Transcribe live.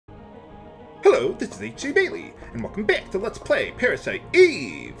Hello, this is H.C. Bailey, and welcome back to Let's Play Parasite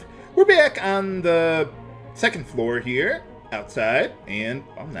Eve! We're back on the second floor here, outside, and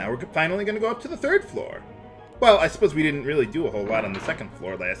well, now we're finally going to go up to the third floor. Well, I suppose we didn't really do a whole lot on the second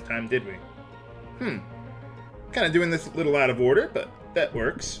floor last time, did we? Kind of doing this a little out of order, but that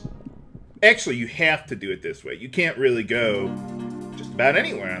works. Actually, you have to do it this way. You can't really go just about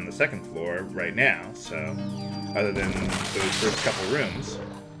anywhere on the second floor right now, so other than those first couple rooms.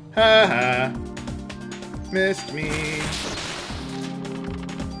 Ha ha. Missed me.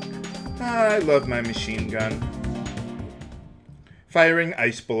 I love my machine gun. Firing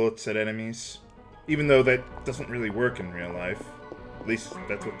ice bullets at enemies. Even though that doesn't really work in real life. At least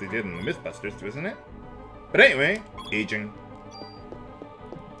that's what they did in the Mythbusters, isn't it? But anyway, aging.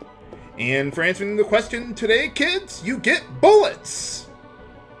 And for answering the question today, kids, you get bullets!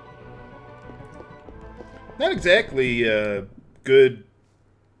 Not exactly a good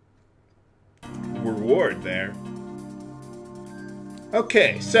reward there.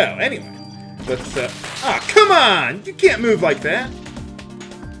 Okay, so anyway, let's come on! You can't move like that!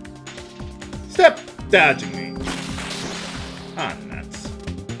 Stop dodging me. Ah, nuts.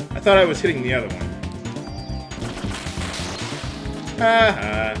 I thought I was hitting the other one.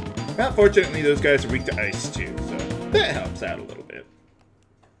 Haha. Well, fortunately, those guys are weak to ice too, so that helps out a little bit.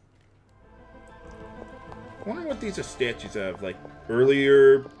 I wonder what these are statues of, like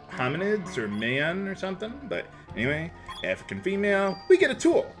earlier hominids or man or something. But anyway, African female, we get a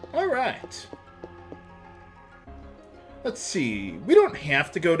tool. Alright. Let's see. We don't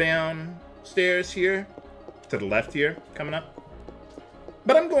have to go downstairs here, to the left here, coming up.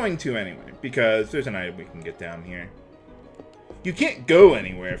 But I'm going to anyway, because there's an item we can get down here. You can't go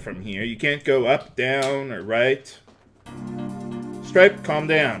anywhere from here. You can't go up, down, or right. Stripe, calm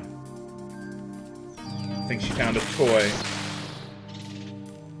down. I think she found a toy.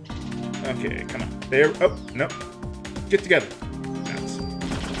 Okay, come on. There. Oh, no. Get together. Nuts.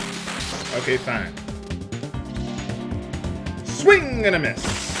 Okay, fine. Swing and a miss.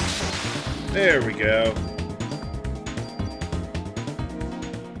 There we go.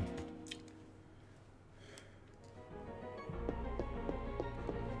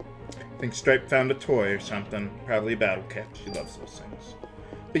 I think Stripe found a toy or something. Probably a battle cat. She loves those things.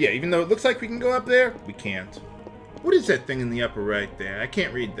 But yeah, even though it looks like we can go up there, we can't. What is that thing in the upper right there? I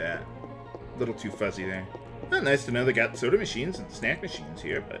can't read that. A little too fuzzy there. Not nice to know they got soda machines and snack machines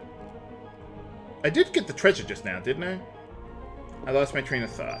here, but... I did get the treasure just now, didn't I? I lost my train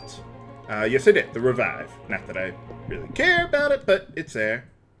of thought. Yes, I did. The revive. Not that I really care about it, but it's there.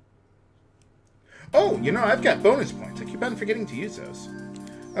 Oh, you know, I've got bonus points. I keep on forgetting to use those.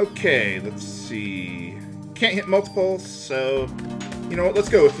 Okay, let's see. Can't hit multiples, so... You know what? Let's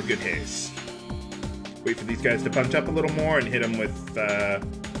go with the good haste. Wait for these guys to punch up a little more and hit them with,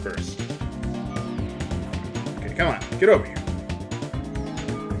 first. Okay, come on. Get over here.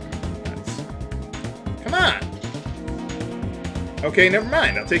 Come on! Okay, never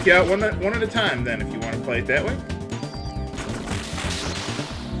mind. I'll take you out one at a time, then, if you want to play it that way.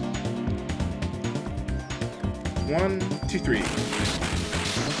 1, 2, 3.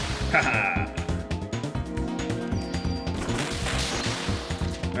 Haha!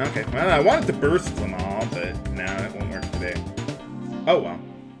 Okay, well, I wanted to burst them all, but nah, that won't work today. Oh, well.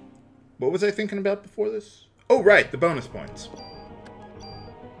 What was I thinking about before this? Oh, right, the bonus points.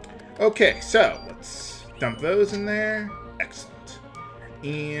 Okay, so, let's dump those in there. Excellent.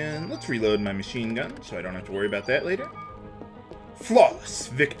 And let's reload my machine gun, so I don't have to worry about that later. Flawless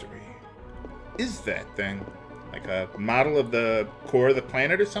victory. Is that thing like a model of the core of the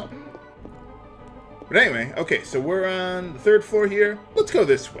planet or something? But anyway, okay, so we're on the third floor here. Let's go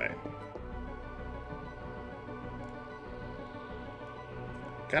this way.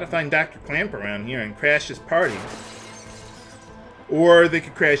 Gotta find Dr. Clamp around here and crash his party. Or they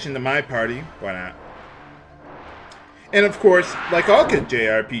could crash into my party. Why not? And of course, like all good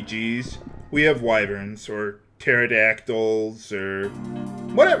JRPGs, we have wyverns or pterodactyls or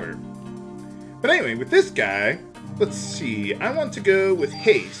whatever. But anyway, with this guy, let's see. I want to go with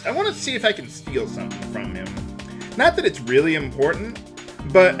haste. I want to see if I can steal something from him. Not that it's really important,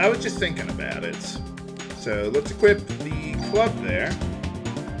 but I was just thinking about it. So let's equip the club there.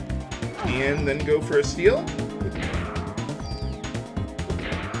 And then go for a steal.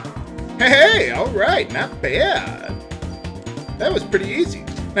 Hey, alright, not bad. That was pretty easy.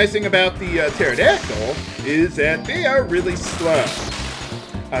 Nice thing about the pterodactyl is that they are really slow.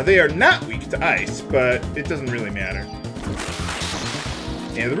 They are not weak to ice, but it doesn't really matter.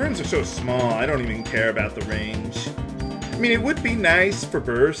 Yeah, the rooms are so small, I don't even care about the range. I mean, it would be nice for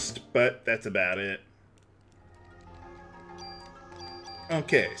burst, but that's about it.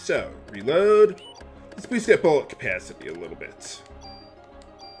 Okay, so reload. Let's boost that bullet capacity a little bit.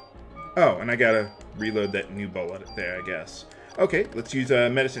 Oh, and I gotta reload that new bullet there, I guess. Okay, let's use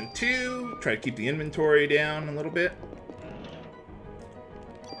medicine 2. Try to keep the inventory down a little bit.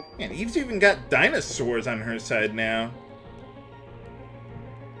 Man, Eve's even got dinosaurs on her side now.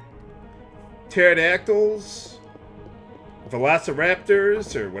 Pterodactyls,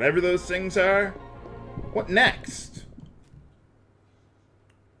 velociraptors, or whatever those things are. What next?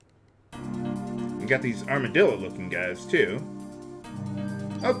 We got these armadillo-looking guys, too.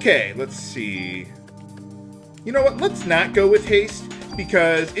 Okay, let's see. You know what? Let's not go with haste,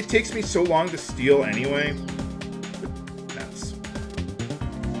 because it takes me so long to steal anyway. Nuts.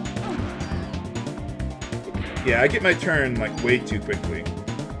 Yeah, I get my turn, like, way too quickly.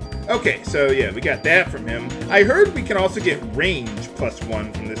 Okay, so yeah, we got that from him. I heard we can also get range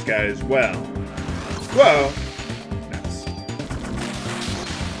 +1 from this guy as well. Whoa. Nuts.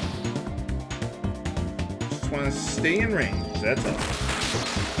 Just want to stay in range, that's all.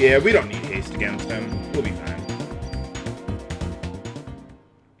 Yeah, we don't need haste against him. We'll be fine.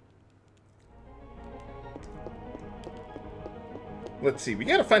 Let's see, we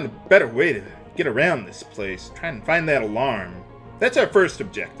gotta find a better way to get around this place. Try and find that alarm. That's our first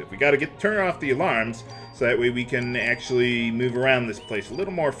objective. We gotta turn off the alarms, so that way we can actually move around this place a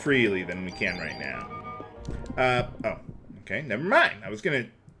little more freely than we can right now. Oh, okay, never mind. I was gonna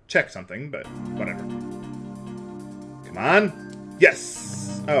check something, but whatever. Come on.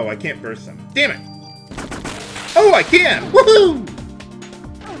 Yes! Oh, I can't burst them. Damn it! Oh, I can! Woohoo!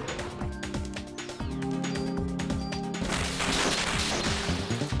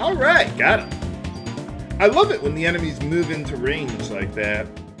 Alright, got him. I love it when the enemies move into range like that.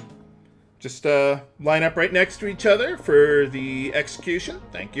 Just line up right next to each other for the execution.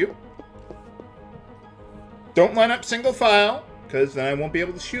 Thank you. Don't line up single file, because then I won't be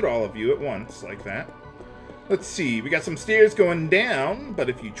able to shoot all of you at once like that. Let's see, we got some stairs going down, but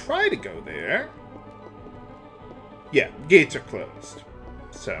if you try to go there... Yeah, gates are closed.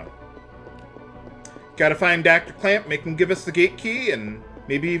 So... Gotta find Dr. Clamp, make him give us the gate key, and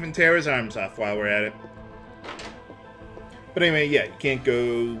maybe even tear his arms off while we're at it. But anyway, yeah, you can't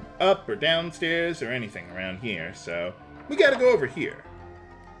go up or downstairs or anything around here, so we gotta go over here.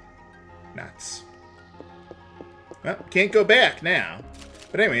 Nuts. Well, can't go back now.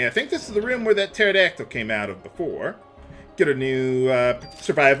 But anyway, I think this is the room where that pterodactyl came out of before. Get a new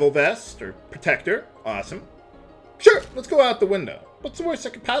survival vest or protector. Awesome. Sure, let's go out the window. What's the worst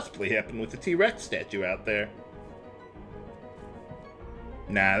that could possibly happen with the T-Rex statue out there?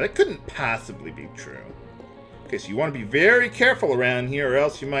 Nah, that couldn't possibly be true. Okay, so you want to be very careful around here or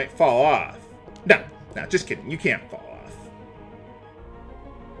else you might fall off. No, just kidding. You can't fall off.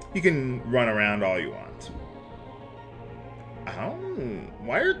 You can run around all you want. Oh,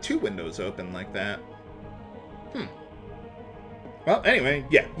 why are 2 windows open like that? Well, anyway,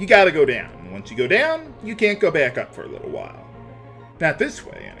 yeah, you gotta go down. And once you go down, you can't go back up for a little while. Not this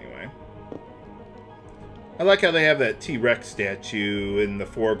way, anyway. I like how they have that T-Rex statue in the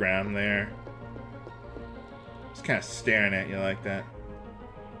foreground there. Just kind of staring at you like that.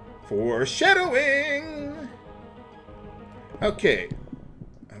 Foreshadowing! Okay.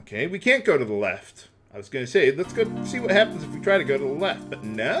 Okay, we can't go to the left. I was going to say, let's go see what happens if we try to go to the left, but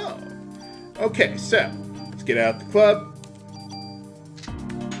no. Okay, so, let's get out the club.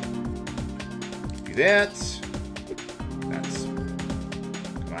 Do that. That's...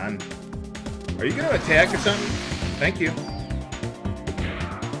 Come on. Are you going to attack or something? Thank you.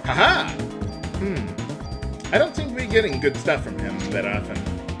 Haha! I don't seem to be getting good stuff from him that often.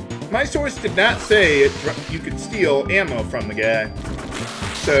 My source did not say you could steal ammo from the guy.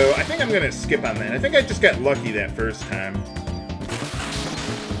 So I think I'm going to skip on that. I think I just got lucky that first time.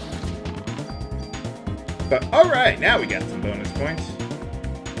 But alright, now we got some bonus points.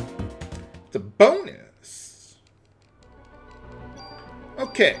 It's a bonus.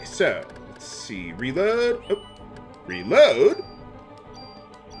 Okay, so let's see. Reload. Oh, reload.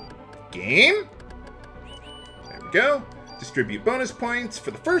 Game. There we go. Distribute bonus points for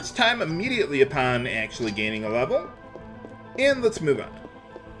the first time immediately upon actually gaining a level. And let's move on.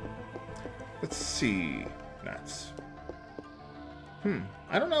 Let's see. Nuts.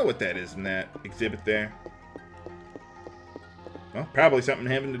 I don't know what that is in that exhibit there. Well, probably something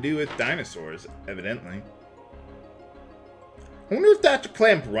having to do with dinosaurs, evidently. I wonder if Dr.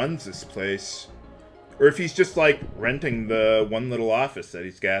 Clamp runs this place. Or if he's just, like, renting the one little office that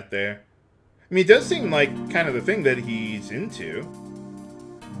he's got there. I mean, it does seem like kind of the thing that he's into.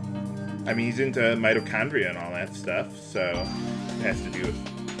 I mean, he's into mitochondria and all that stuff, so it has to do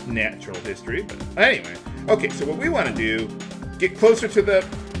with natural history. But anyway, okay, so what we want to do get closer to the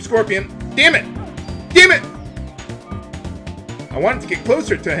scorpion. Damn it! Damn it! I wanted to get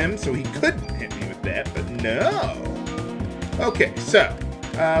closer to him so he couldn't hit me with that, but no. Okay, so,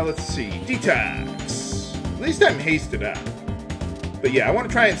 let's see. Detox. At least I'm hasted up. But yeah, I want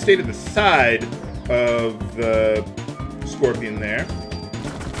to try and stay to the side of the scorpion there.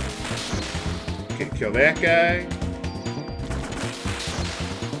 Okay, kill that guy.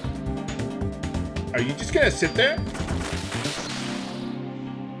 Are you just gonna sit there?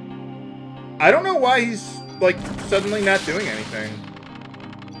 I don't know why he's, like, suddenly not doing anything.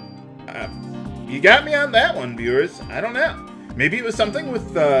 You got me on that one, viewers. I don't know. Maybe it was something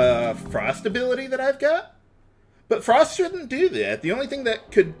with the frost ability that I've got? But frost shouldn't do that. The only thing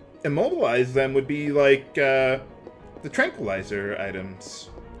that could immobilize them would be, like, the tranquilizer items.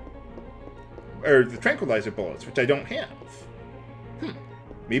 Or the tranquilizer bullets, which I don't have.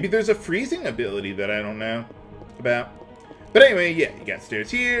 Maybe there's a freezing ability that I don't know about. But anyway, yeah, you got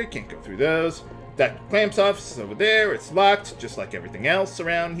stairs here. Can't go through those. Dr. Clamp's office is over there. It's locked, just like everything else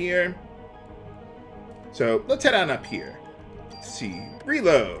around here. So, let's head on up here. Let's see.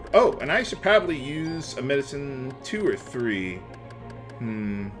 Reload. Oh, and I should probably use a medicine 2 or 3.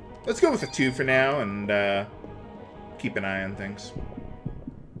 Let's go with a 2 for now and keep an eye on things.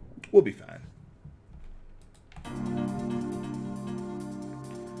 We'll be fine.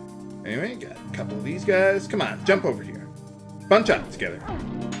 Anyway, got a couple of these guys. Come on, jump over here. Bunch up together.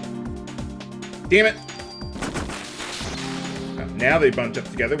 Damn it. Oh, now they bunch up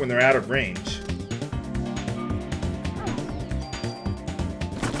together when they're out of range.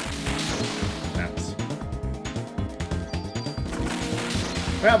 Ouch.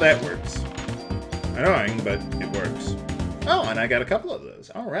 Well, that works. Annoying, but it works. Oh, and I got a couple of those.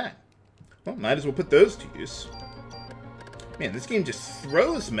 Alright. Well, might as well put those to use. Man, this game just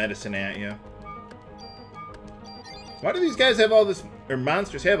throws medicine at you. Why do these guys have all this, or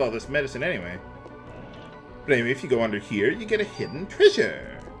monsters have all this medicine anyway? But anyway, if you go under here, you get a hidden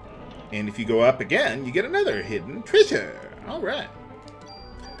treasure. And if you go up again, you get another hidden treasure. Alright.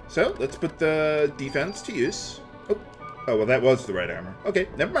 So, let's put the defense to use. Oh, well, that was the right armor. Okay,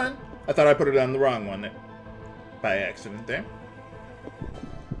 never mind. I thought I put it on the wrong one there. By accident there.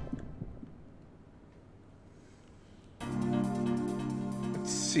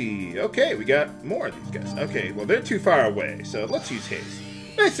 See. Okay, we got more of these guys. Okay, well, they're too far away, so let's use haste.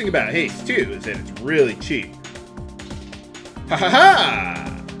 Nice thing about haste, too, is that it's really cheap. Ha ha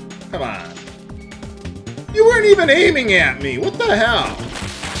ha! Come on. You weren't even aiming at me! What the hell?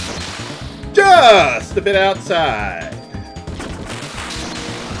 Just a bit outside.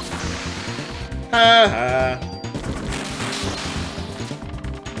 Ha ha.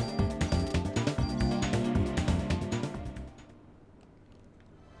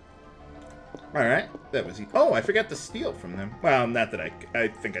 Alright, that was... Oh, I forgot to steal from them. Well, not that I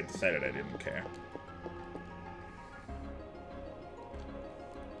think I decided I didn't care.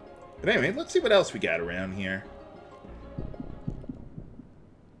 But anyway, let's see what else we got around here.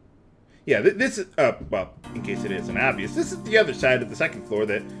 Yeah, this is... well, in case it isn't obvious, this is the other side of the second floor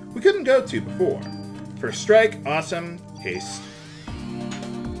that we couldn't go to before. First strike, awesome, haste.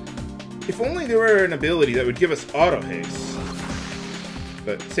 If only there were an ability that would give us auto haste.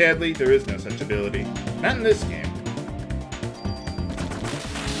 But sadly, there is no such ability. Not in this game.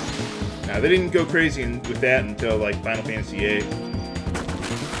 Now, they didn't go crazy with that until, like, Final Fantasy VIII.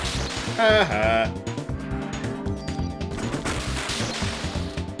 Ha-ha.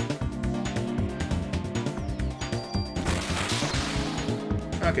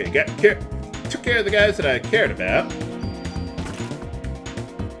 Okay, took care of the guys that I cared about.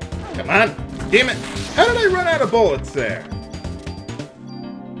 Come on! Damn it! How did I run out of bullets there?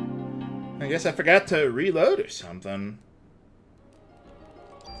 I guess I forgot to reload or something.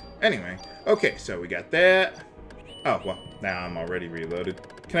 Anyway, okay, so we got that. Oh, well, now I'm already reloaded.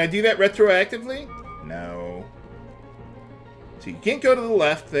 Can I do that retroactively? No. So you can't go to the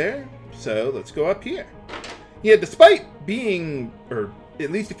left there, so let's go up here. Yeah, despite being, or at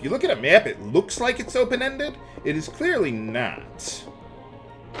least if you look at a map, it looks like it's open-ended. It is clearly not.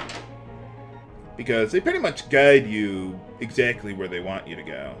 Because they pretty much guide you exactly where they want you to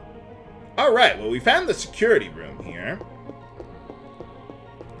go. Alright, well, we found the security room here.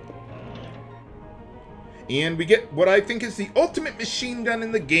 And we get what I think is the ultimate machine gun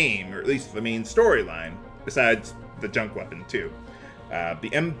in the game, or at least the main storyline, besides the junk weapon, too. The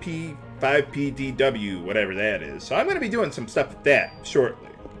MP5PDW, whatever that is. So I'm going to be doing some stuff with that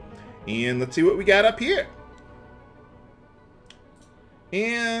shortly. And let's see what we got up here.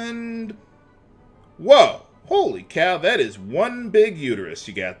 And... whoa! Holy cow, that is one big uterus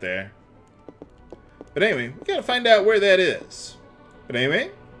you got there. But anyway, we gotta find out where that is. But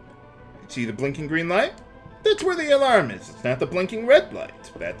anyway, see the blinking green light? That's where the alarm is. It's not the blinking red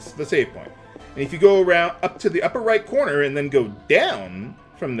light. That's the save point. And if you go around up to the upper right corner and then go down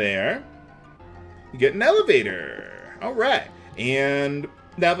from there, you get an elevator. All right. And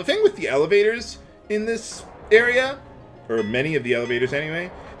now the thing with the elevators in this area, or many of the elevators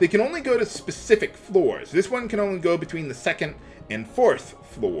anyway, they can only go to specific floors. This one can only go between the 2nd and 4th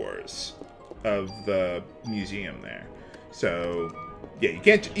floors of the museum there. So, yeah, you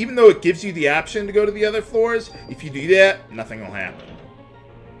can't, even though it gives you the option to go to the other floors, if you do that, nothing will happen.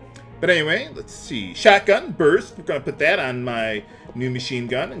 But anyway, let's see. Shotgun, burst. We're going to put that on my new machine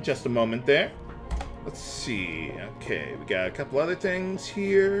gun in just a moment there. Let's see. Okay, we got a couple other things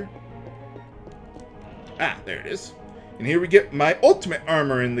here. Ah, there it is. And here we get my ultimate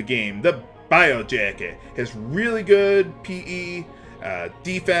armor in the game, the Bio Jacket. It has really good PE,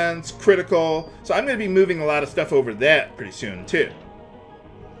 defense, critical. So I'm going to be moving a lot of stuff over that pretty soon, too.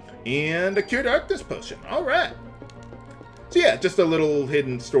 And a Cure Darkness Potion. All right. So yeah, just a little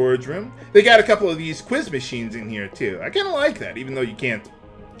hidden storage room. They got a couple of these quiz machines in here, too. I kind of like that, even though you can't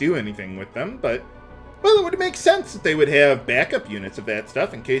do anything with them. But, well, it would make sense that they would have backup units of that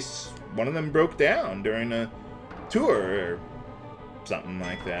stuff in case one of them broke down during a tour or something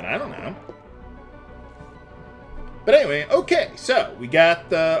like that. I don't know. But anyway, okay, so we got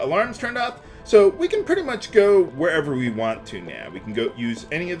the alarms turned off. So we can pretty much go wherever we want to now. We can go use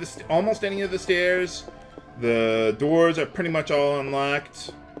any of the almost any of the stairs. The doors are pretty much all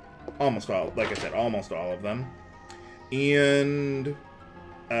unlocked. Almost all, like I said, almost all of them. And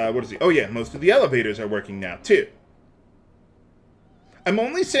what is it? Oh yeah, most of the elevators are working now too. I'm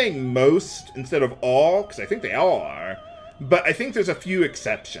only saying most instead of all, because I think they all are, but I think there's a few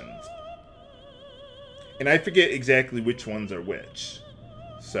exceptions. And I forget exactly which ones are which.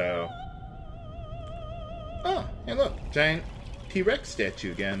 So, oh, hey look, giant T-Rex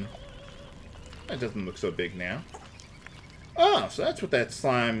statue again. That doesn't look so big now. Oh, so that's what that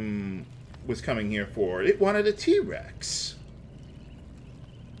slime was coming here for. It wanted a T-Rex.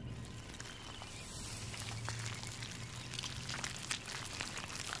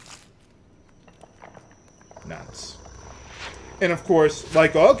 Nuts. And of course,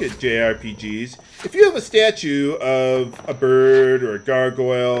 like all good JRPGs, if you have a statue of a bird or a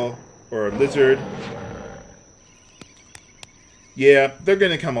gargoyle or a lizard, yeah, they're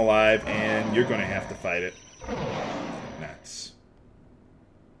going to come alive and you're going to have to fight it. Nuts.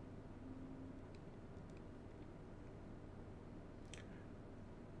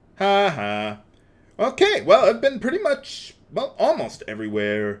 Ha ha. Okay, well, I've been pretty much, well, almost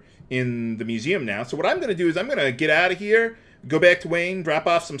everywhere in the museum now. So what I'm going to do is I'm going to get out of here, go back to Wayne, drop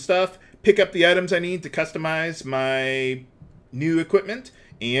off some stuff, pick up the items I need to customize my new equipment,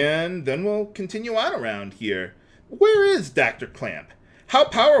 and then we'll continue on around here. Where is Dr. Clamp? How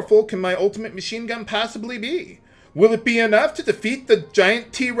powerful can my ultimate machine gun possibly be? Will it be enough to defeat the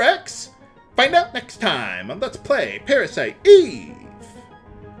giant T-Rex? Find out next time on Let's Play Parasite Eve.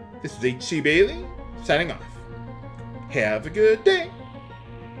 This is H.C. Bailey, signing off. Have a good day.